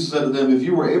father. Jesus said to them, if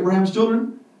you were Abraham's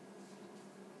children,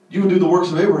 you would do the works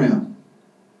of Abraham.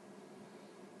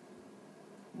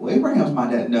 Well, Abraham's my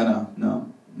dad. No,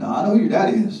 I know who your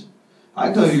daddy is. I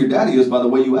can tell you who your daddy is by the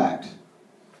way you act.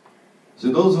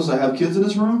 So those of us that have kids in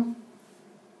this room,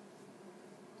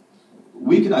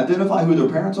 we can identify who their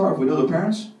parents are if we know their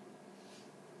parents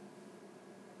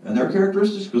and their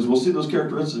characteristics, because we'll see those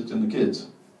characteristics in the kids.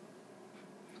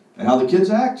 And how the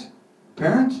kids act,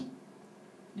 parent,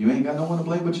 you ain't got no one to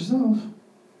blame but yourself.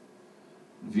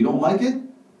 If you don't like it,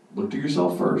 look to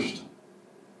yourself first.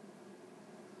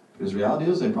 Because the reality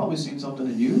is they've probably seen something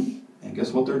in you, and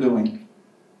guess what they're doing?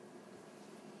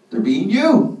 They're being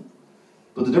you.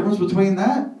 But the difference between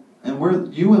that and where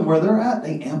they're at,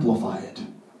 they amplify it.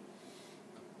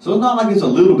 So it's not like it's a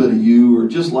little bit of you or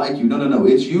just like you. No.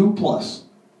 It's you plus.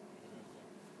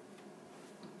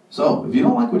 So if you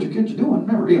don't like what your kids are doing,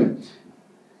 remember, anyway,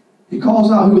 he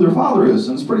calls out who their father is,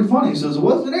 and it's pretty funny. He says, it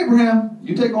wasn't Abraham.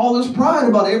 You take all this pride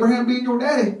about Abraham being your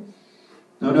daddy.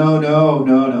 No. I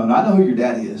know who your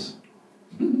daddy is.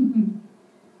 He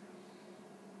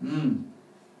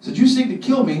said, you seek to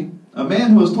kill me, a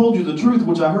man who has told you the truth,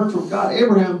 which I heard from God.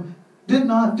 Abraham did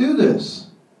not do this.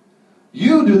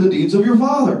 You do the deeds of your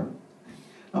father.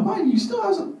 Now mind you, he still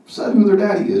hasn't said who their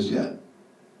daddy is yet.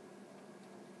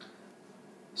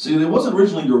 See, it wasn't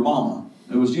originally your mama.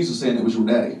 It was Jesus saying it was your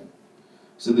daddy.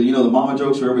 said that, the mama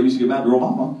jokes where everybody used to get mad, your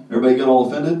mama. Everybody get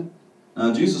all offended.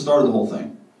 Jesus started the whole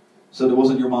thing. Said it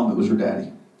wasn't your mom, it was your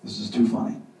daddy. This is too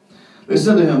funny. They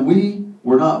said to him, we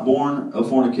were not born of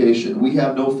fornication. We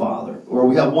have no father. Or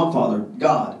we have one father,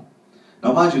 God.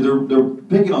 Now mind you, they're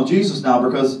picking on Jesus now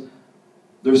because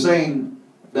they're saying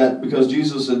that because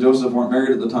Jesus and Joseph weren't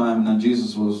married at the time, and then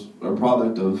Jesus was a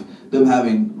product of them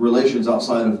having relations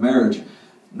outside of marriage.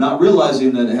 Not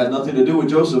realizing that it had nothing to do with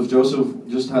Joseph. Joseph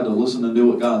just had to listen and do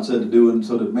what God said to do, and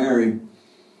so did Mary.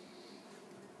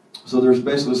 So they're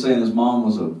basically saying his mom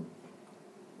was a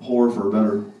whore, for a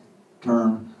better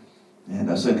term,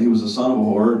 and saying he was the son of a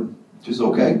whore. She said,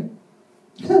 okay,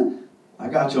 I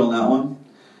got you on that one.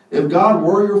 If God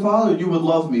were your father, you would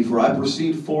love me, for I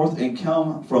proceed forth and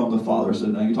come from the Father. I said,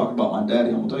 now you're talking about my daddy.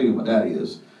 I'm going to tell you who my daddy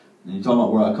is. And you're talking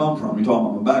about where I come from. You're talking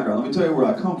about my background. Let me tell you where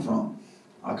I come from.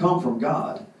 I come from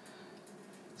God.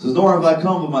 It says, nor have I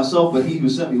come of myself, but he who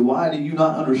sent me. Why do you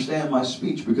not understand my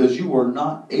speech? Because you are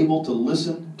not able to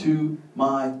listen to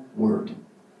my word.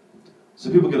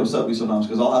 So people get upset with me sometimes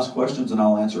because I'll ask questions and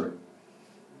I'll answer it.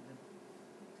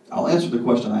 I'll answer the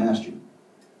question I asked you.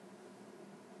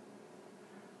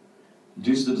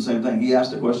 Jesus did the same thing. He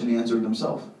asked the question, he answered it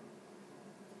himself.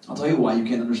 I'll tell you why you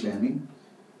can't understand me.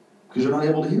 Because you're not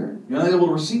able to hear it. You're not able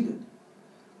to receive it.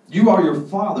 You are your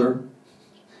father.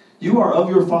 You are of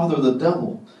your father, the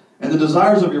devil. And the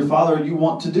desires of your father you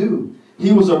want to do.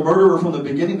 He was a murderer from the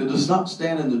beginning and does not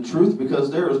stand in the truth because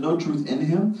there is no truth in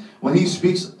him. When he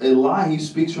speaks a lie, he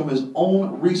speaks from his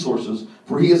own resources.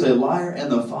 For he is a liar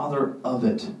and the father of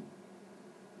it.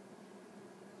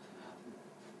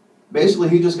 Basically,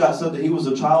 he just got said that he was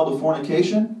a child of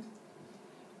fornication.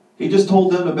 He just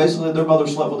told them that basically their mother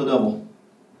slept with the devil.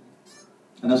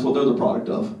 And that's what they're the product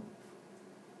of.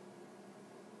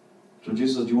 So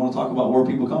Jesus says, do you want to talk about where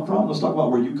people come from? Let's talk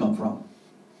about where you come from.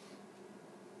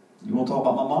 You want to talk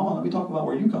about my mama? Let me talk about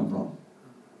where you come from.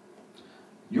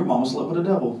 Your mama slept with the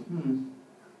devil.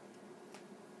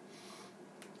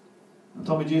 Now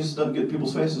tell me Jesus doesn't get in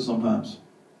people's faces sometimes.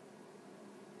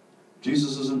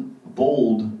 Jesus isn't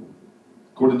bold.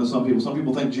 According to some people. Some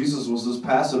people think Jesus was this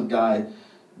passive guy,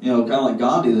 kind of like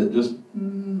Gandhi, that just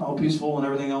all peaceful and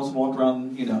everything else and walked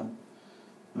around,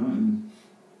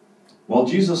 While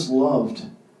Jesus loved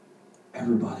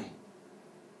everybody,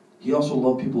 he also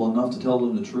loved people enough to tell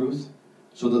them the truth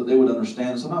so that they would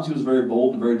understand. Sometimes he was very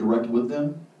bold and very direct with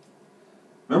them.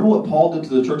 Remember what Paul did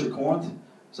to the church at Corinth?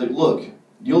 It's like, look,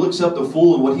 you'll accept a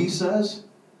fool in what he says,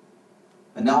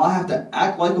 and now I have to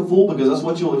act like a fool because that's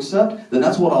what you'll accept? Then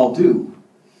that's what I'll do.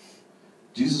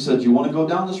 Jesus said, you want to go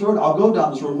down this road? I'll go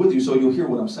down this road with you so you'll hear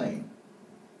what I'm saying.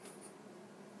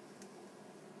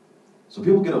 So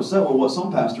people get upset with what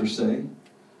some pastors say.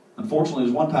 Unfortunately,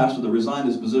 there's one pastor that resigned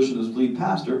his position as lead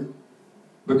pastor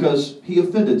because he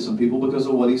offended some people because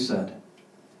of what he said.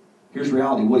 Here's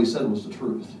reality. What he said was the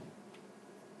truth.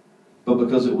 But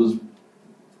because it was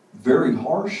very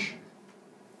harsh,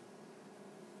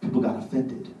 people got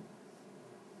offended.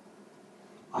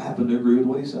 I happen to agree with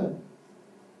what he said.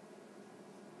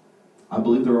 I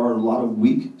believe there are a lot of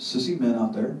weak, sissy men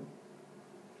out there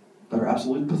that are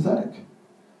absolutely pathetic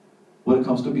when it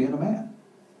comes to being a man.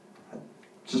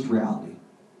 It's just reality.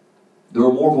 There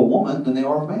are more of a woman than they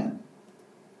are of a man.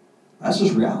 That's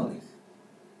just reality.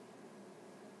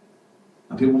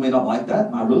 Now, people may not like that,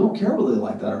 and I really don't care whether they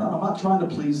like that or not. I'm not trying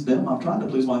to please them. I'm trying to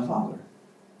please my Father.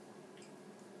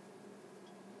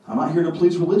 I'm not here to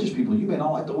please religious people. You may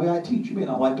not like the way I teach. You may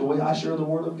not like the way I share the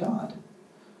Word of God.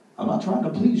 I'm not trying to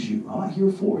please you. I'm not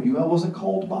here for you. I wasn't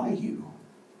called by you.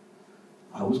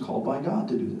 I was called by God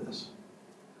to do this.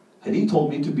 And he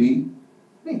told me to be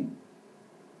me.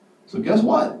 So guess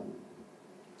what?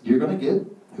 You're going to get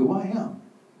who I am.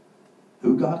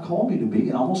 Who God called me to be.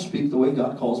 And I'm going to speak the way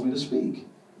God calls me to speak.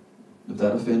 If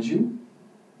that offends you,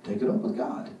 take it up with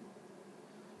God.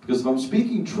 Because if I'm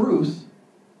speaking truth,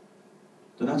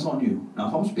 then that's on you. Now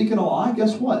if I'm speaking a lie,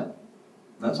 guess what?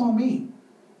 That's on me.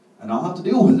 And I'll have to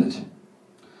deal with it.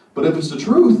 But if it's the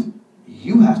truth,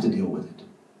 you have to deal with it.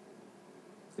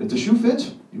 If the shoe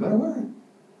fits, you better wear it.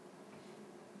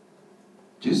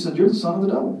 Jesus said, you're the son of the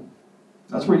devil.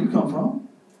 That's where you come from.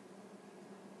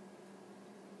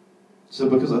 He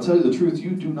said, because I tell you the truth,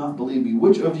 you do not believe me.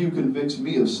 Which of you convicts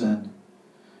me of sin?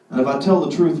 And if I tell the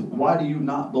truth, why do you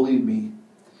not believe me?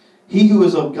 He who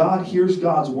is of God hears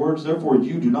God's words. Therefore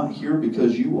you do not hear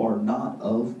because you are not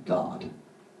of God.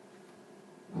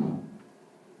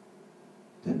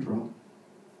 Pin drop.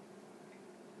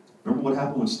 Remember what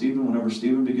happened with Stephen? Whenever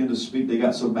Stephen began to speak, they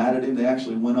got so mad at him, they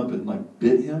actually went up and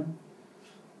bit him.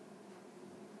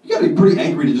 You got to be pretty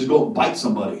angry to just go and bite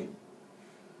somebody.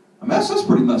 I mean, that's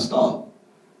pretty messed up.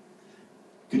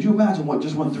 Could you imagine what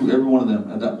just went through every one of them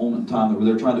at that moment in time where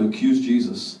they're trying to accuse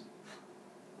Jesus?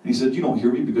 And he said, you don't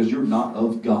hear me because you're not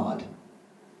of God.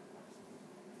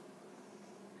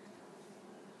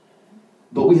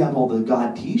 But we have all the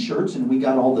God T-shirts, and we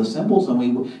got all the symbols, and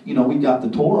we got the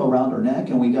Torah around our neck,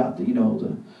 and we got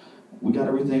we got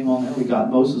everything on there. We got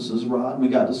Moses' rod, and we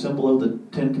got the symbol of the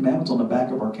Ten Commandments on the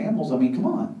back of our camels. I mean, come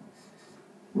on.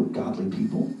 We're godly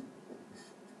people.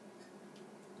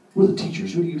 We're the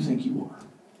teachers. Who do you think you are?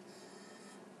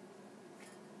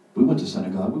 We went to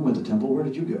synagogue. We went to temple. Where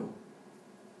did you go?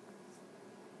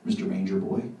 Mr. Ranger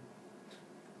Boy?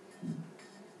 Who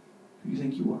do you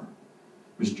think you are?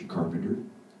 Mr. Carpenter?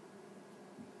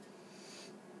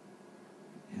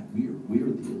 Yeah, we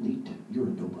are the elite. You're a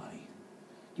nobody.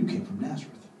 You came from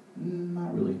Nazareth.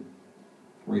 Not really.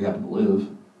 Where he happened to live.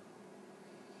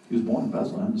 He was born in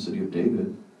Bethlehem, the city of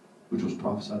David, which was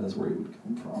prophesied that's where he would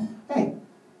come from. Hey!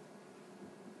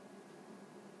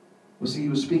 Well, see, he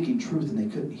was speaking truth and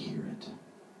they couldn't hear it.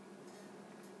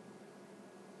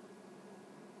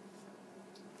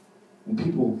 When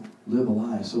people live a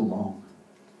lie so long,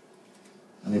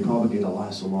 and they propagate a lie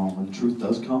so long, when the truth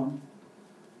does come,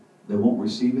 they won't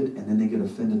receive it, and then they get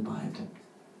offended by it.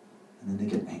 And then they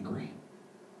get angry.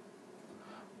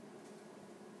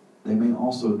 They may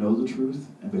also know the truth,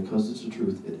 and because it's the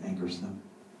truth, it angers them.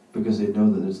 Because they know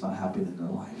that it's not happening in their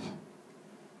life.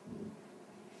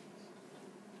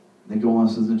 They go on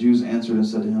and says, the Jews answered and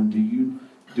said to him,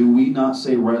 do we not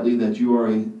say rightly that you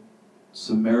are a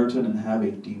Samaritan and have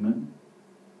a demon?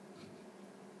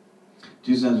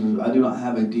 Jesus answered, I do not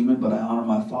have a demon, but I honor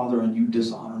my Father, and you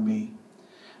dishonor me.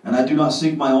 And I do not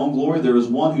seek my own glory. There is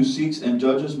one who seeks and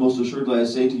judges. Most assuredly I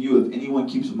say to you, if anyone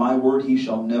keeps my word, he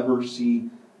shall never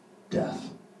see death.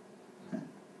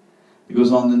 He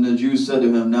goes on, then the Jews said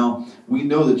to him, now we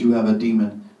know that you have a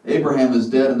demon. Abraham is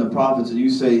dead and the prophets, and you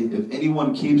say, if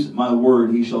anyone keeps my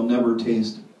word, he shall never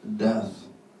taste death.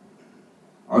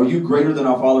 Are you greater than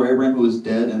our father Abraham, who is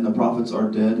dead, and the prophets are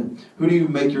dead? Who do you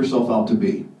make yourself out to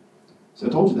be? So I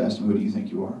told you to ask him, who do you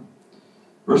think you are?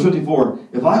 Verse 54,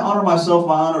 if I honor myself,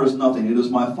 my honor is nothing. It is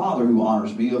my Father who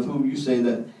honors me, of whom you say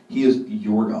that he is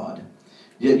your God.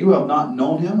 Yet you have not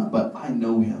known him, but I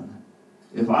know him.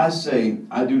 If I say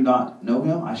I do not know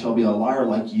him, I shall be a liar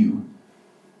like you.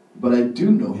 But I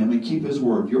do know him and keep his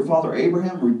word. Your father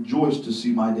Abraham rejoiced to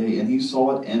see my day, and he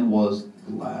saw it and was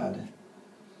glad.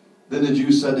 Then the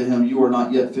Jews said to him, you are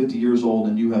not yet 50 years old,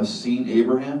 and you have seen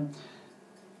Abraham?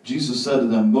 Jesus said to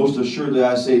them, most assuredly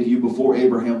I say to you, before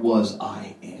Abraham was,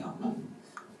 I am.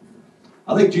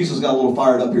 I think Jesus got a little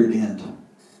fired up here at the end.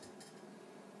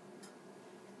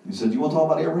 He said, you want to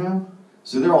talk about Abraham?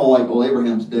 See, they're all like, well,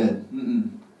 Abraham's dead.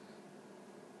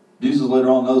 Jesus later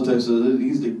on in another text says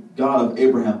he's the God of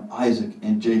Abraham, Isaac,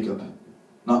 and Jacob.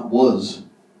 Not was,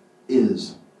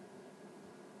 is.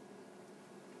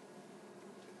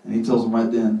 And he tells them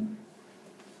right then,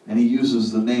 and he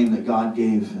uses the name that God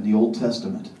gave in the Old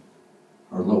Testament,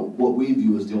 or what we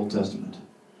view as the Old Testament,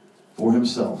 for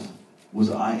himself,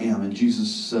 was I am. And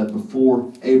Jesus said,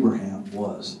 before Abraham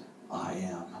was, I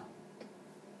am.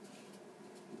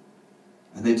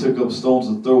 And they took up stones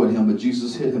to throw at him, but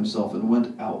Jesus hid himself and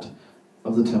went out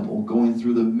of the temple, going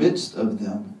through the midst of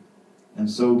them, and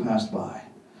so passed by.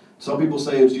 Some people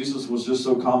say if Jesus was just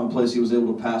so commonplace, he was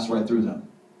able to pass right through them.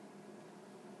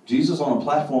 Jesus on a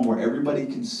platform where everybody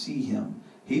can see him.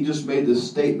 He just made this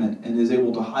statement and is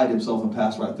able to hide himself and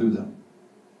pass right through them.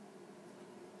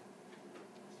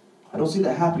 I don't see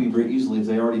that happening very easily if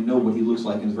they already know what he looks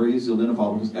like, and it's very easy to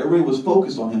identify because everybody was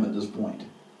focused on him at this point.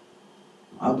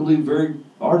 I believe very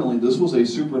ardently this was a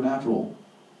supernatural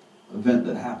event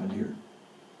that happened here.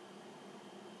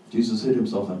 Jesus hid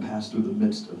himself and passed through the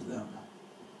midst of them.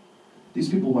 These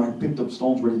people had picked up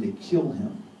stones ready to kill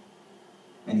him,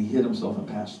 and he hid himself and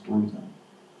passed through them.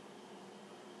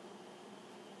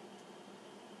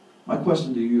 My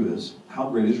question to you is, how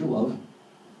great is your love?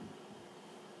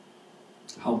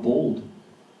 How bold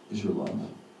is your love?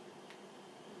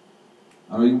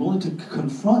 Are you willing to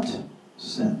confront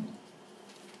sin?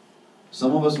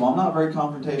 Some of us, well, I'm not very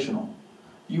confrontational.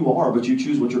 You are, but you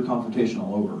choose what you're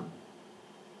confrontational over.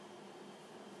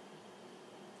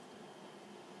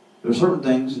 There are certain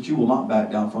things that you will not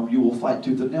back down from. You will fight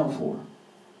tooth and nail for.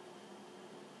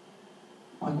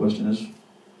 My question is,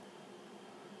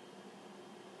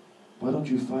 why don't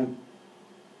you fight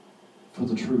for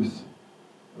the truth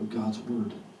of God's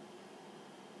word?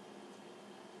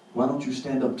 Why don't you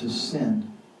stand up to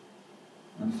sin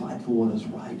and fight for what is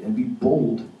right and be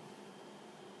bold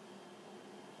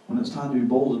when it's time to be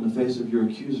bold in the face of your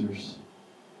accusers?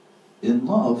 In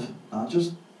love, not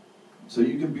just so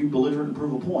you can be belligerent and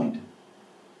prove a point,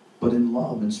 but in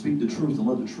love, and speak the truth, and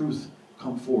let the truth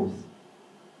come forth,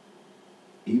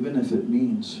 even if it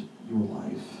means your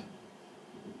life.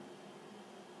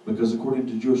 Because according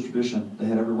to Jewish tradition, they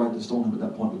had every right to stone him at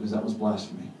that point, because that was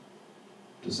blasphemy,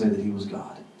 to say that he was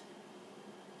God.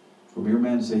 For a mere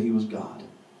man to say he was God,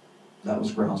 that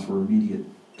was grounds for immediate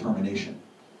termination.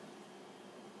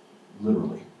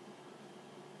 Literally.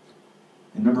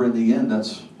 And remember, in the end,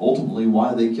 that's ultimately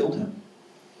why they killed him.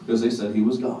 Because they said he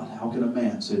was God. How can a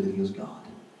man say that he is God?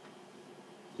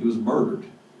 He was murdered.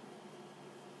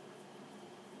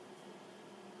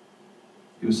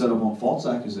 He was set up on false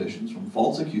accusations from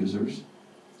false accusers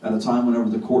at a time whenever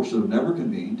the court should have never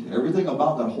convened. Everything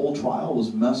about that whole trial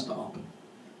was messed up.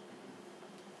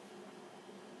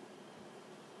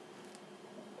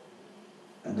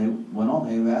 And they went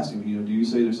on, they asked him, do you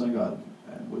say you're the Son of God?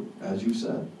 And as you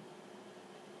said,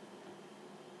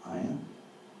 I am.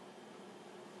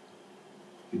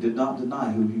 He did not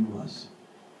deny who he was.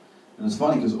 And it's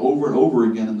funny because over and over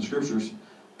again in the scriptures,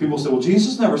 people say, well,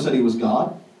 Jesus never said he was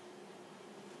God.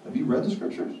 Have you read the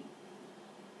scriptures?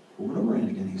 Over and over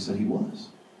again, he said he was.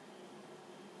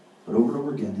 But over and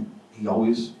over again, he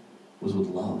always was with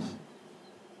love.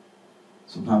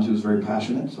 Sometimes he was very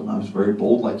passionate. Sometimes very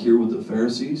bold, like here with the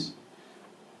Pharisees.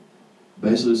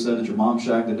 Basically said that your mom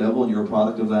shagged the devil and you're a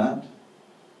product of that.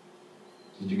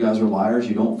 Said you guys are liars.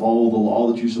 You don't follow the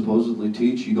law that you supposedly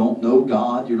teach. You don't know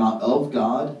God. You're not of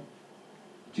God.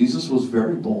 Jesus was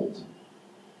very bold.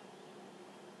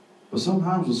 But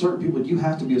sometimes with certain people, you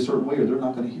have to be a certain way or they're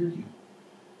not going to hear you.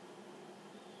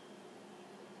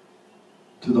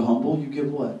 To the humble, you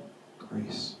give what?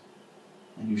 Grace.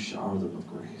 And you shower them with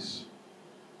grace.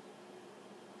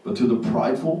 But to the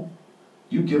prideful,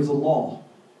 you give the law.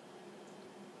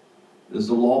 Is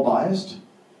the law biased?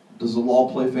 Does the law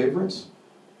play favorites?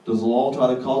 Does the law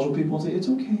try to cudgel people and say, it's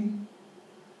okay?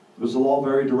 Or is the law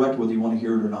very direct whether you want to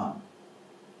hear it or not?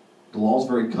 The law is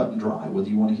very cut and dry whether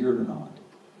you want to hear it or not.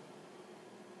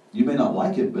 You may not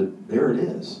like it, but there it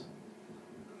is.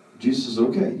 Jesus says,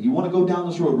 okay, you want to go down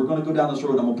this road? We're going to go down this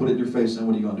road. I'm going to put it in your face, and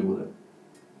what are you going to do with it?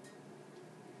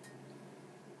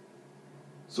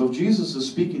 So if Jesus is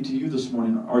speaking to you this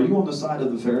morning, are you on the side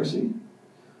of the Pharisee,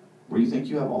 where you think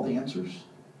you have all the answers?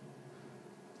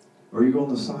 Or are you on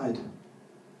the side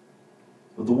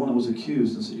of the one that was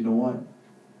accused and said, you know what?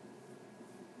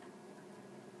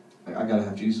 I got to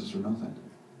have Jesus or nothing.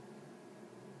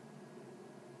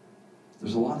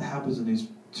 There's a lot that happens in these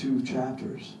 2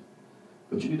 chapters.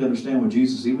 But you need to understand with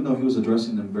Jesus, even though he was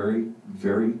addressing them very,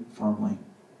 very firmly,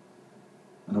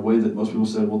 in a way that most people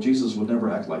said, well, Jesus would never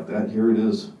act like that. Here it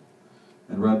is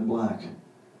in red and black.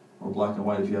 Or black and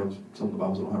white if you have some of the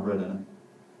Bibles that don't have red in it.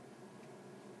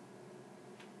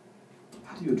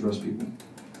 How do you address people?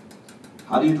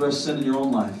 How do you address sin in your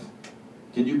own life?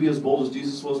 Can you be as bold as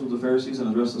Jesus was with the Pharisees and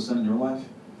address the sin in your life?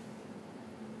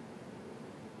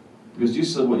 Because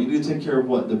Jesus said, what? You need to take care of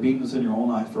what? The beam that's in your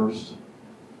own eye first,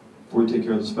 before you take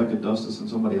care of the speck of dust that's in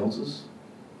somebody else's.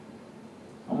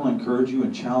 I want to encourage you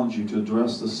and challenge you to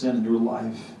address the sin in your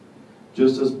life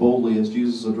just as boldly as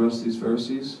Jesus addressed these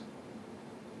Pharisees,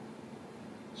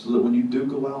 so that when you do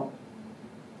go out,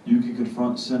 you can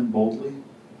confront sin boldly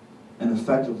and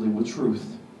effectively with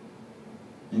truth.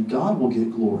 And God will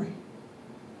get glory,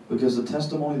 because the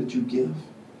testimony that you give,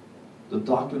 the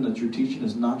doctrine that you're teaching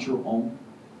is not your own.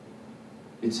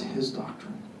 It's his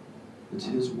doctrine. It's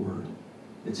his word.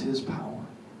 It's his power.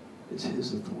 It's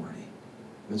his authority.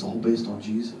 It's all based on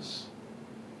Jesus.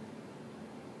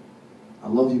 I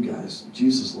love you guys.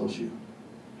 Jesus loves you.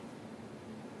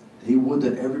 He would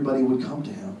that everybody would come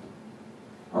to him.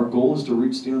 Our goal is to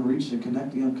reach the unreached and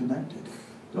connect the unconnected.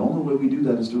 The only way we do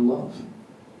that is through love.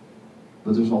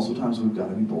 But there's also times we've got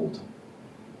to be bold.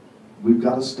 We've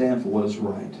got to stand for what is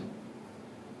right.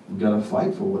 We've got to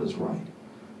fight for what is right.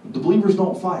 But the believers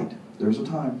don't fight. There's a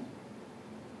time.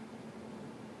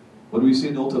 What do we see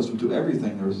in the Old Testament? To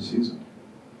everything there is a season.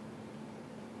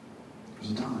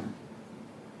 There's a time.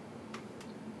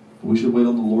 We should wait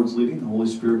on the Lord's leading, the Holy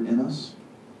Spirit in us,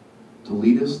 to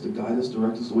lead us, to guide us,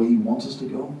 direct us the way he wants us to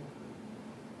go.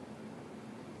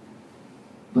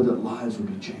 But that lives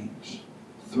would be changed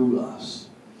through us.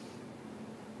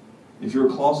 If you're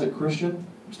a closet Christian,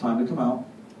 it's time to come out.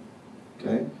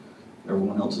 Okay?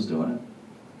 Everyone else is doing it.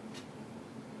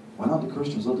 Why not the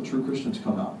Christians? Let the true Christians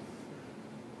come out.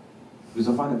 Because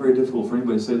I find it very difficult for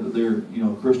anybody to say that they're,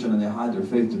 Christian and they hide their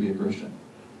faith to be a Christian.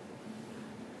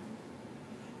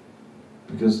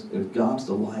 Because if God's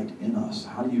the light in us,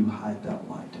 how do you hide that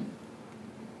light?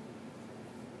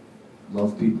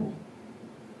 Love people.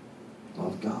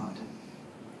 Love God.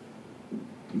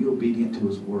 Be obedient to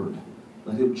his word.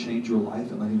 Let Him change your life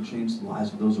and let Him change the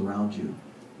lives of those around you.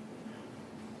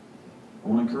 I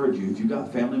want to encourage you, if you've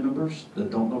got family members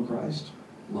that don't know Christ,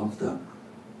 love them.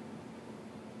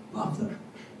 Love them.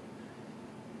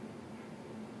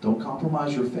 Don't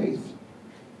compromise your faith,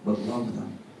 but love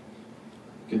them.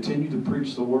 Continue to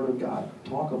preach the Word of God.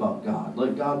 Talk about God.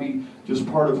 Let God be just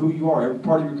part of who you are, every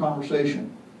part of your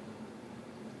conversation.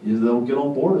 Either they'll get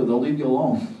on board or they'll leave you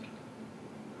alone.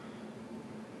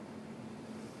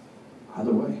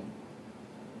 Either way,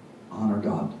 honor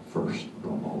God first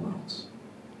above all else.